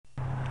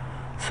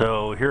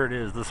So here it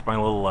is. This is my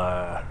little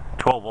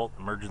 12 volt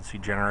emergency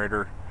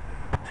generator.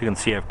 So you can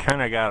see I've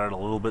kind of got it a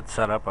little bit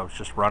set up. I was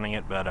just running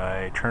it, but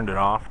I turned it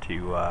off to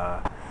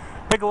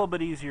make it a little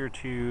bit easier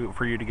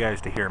for you guys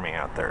to hear me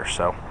out there.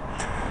 So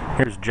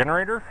here's the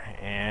generator,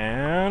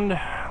 and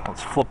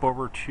let's flip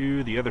over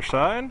to the other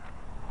side.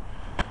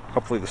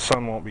 Hopefully the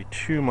sun won't be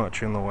too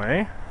much in the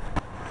way.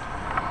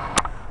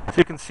 So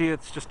you can see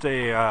it's just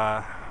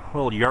a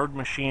little Yard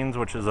Machines,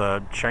 which is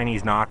a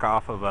Chinese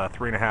knockoff of a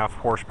 3.5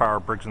 horsepower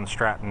Briggs &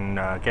 Stratton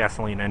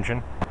gasoline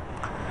engine.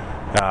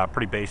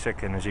 Pretty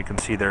basic, and as you can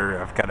see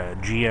there, I've got a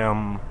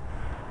GM,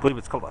 I believe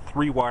it's called a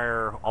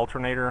 3-wire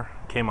alternator.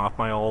 Came off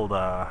my old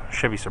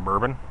Chevy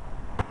Suburban.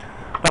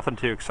 Nothing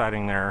too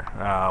exciting there.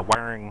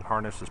 Wiring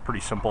harness is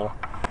pretty simple,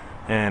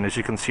 and as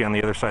you can see on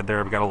the other side there,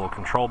 I've got a little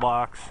control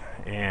box,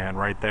 and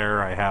right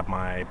there I have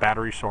my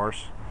battery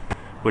source,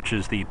 which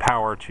is the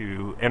power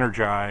to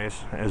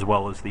energize as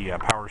well as the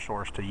power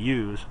source to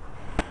use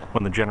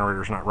when the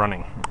generator is not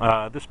running.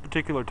 This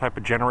particular type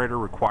of generator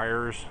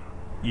requires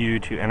you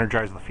to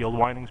energize the field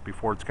windings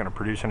before it's going to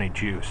produce any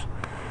juice.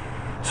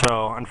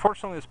 So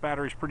unfortunately this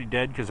battery is pretty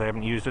dead because I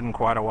haven't used it in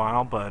quite a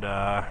while, but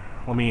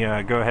let me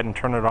go ahead and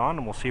turn it on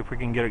and we'll see if we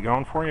can get it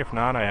going for you. If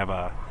not, I have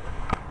a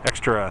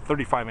extra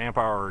 35 amp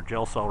hour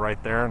gel cell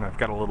right there, and I've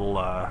got a little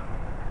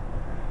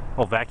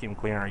vacuum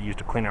cleaner I use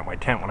to clean out my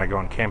tent when I go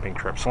on camping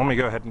trips. So let me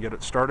go ahead and get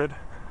it started.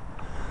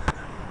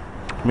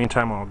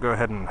 Meantime, I'll go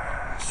ahead and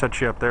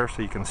set you up there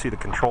so you can see the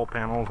control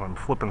panels. I'm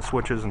flipping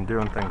switches and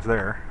doing things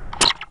there.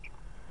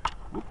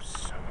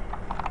 Oops.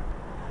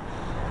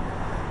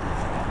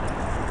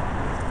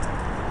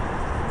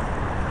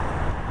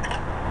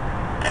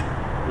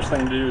 First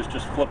thing to do is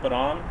just flip it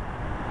on.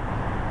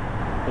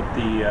 Put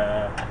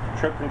the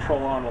trip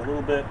control on a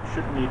little bit.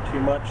 Shouldn't need too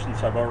much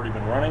since I've already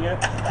been running it.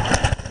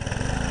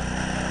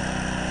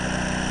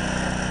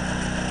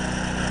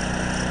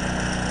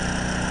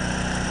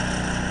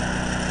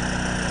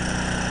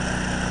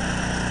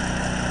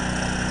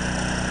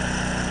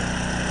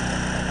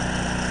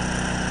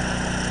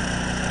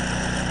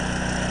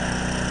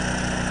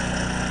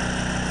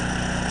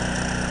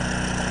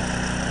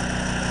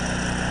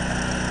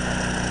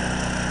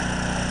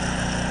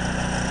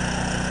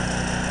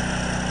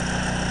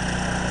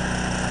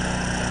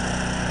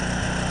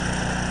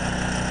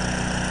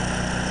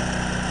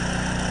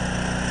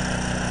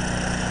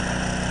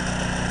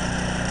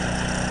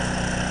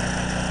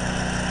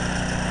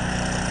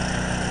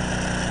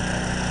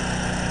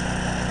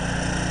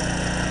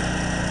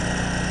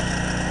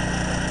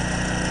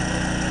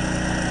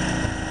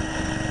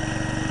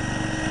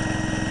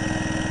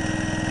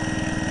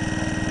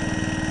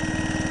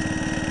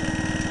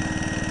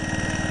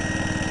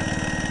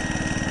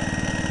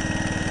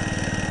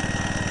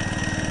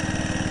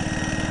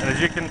 As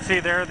you can see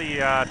there, the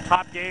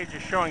top gauge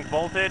is showing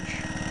voltage.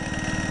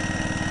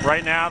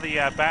 Right now the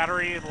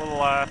battery, the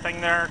little thing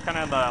there, kind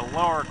of in the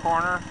lower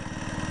corner,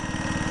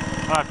 I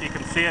don't know if you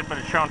can see it, but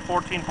it's showing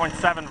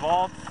 14.7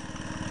 volts.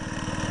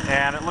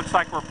 And it looks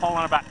like we're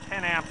pulling about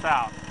 10 amps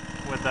out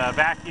with the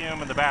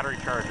vacuum and the battery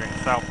charging.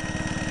 So,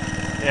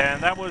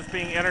 and that was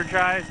being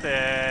energized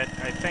at,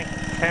 I think,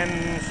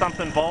 10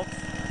 something volts.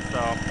 So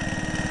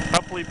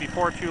hopefully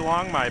before too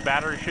long my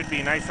battery should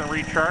be nice and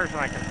recharged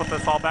and I can put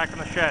this all back in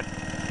the shed.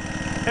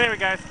 Anyway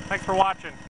guys, thanks for watching.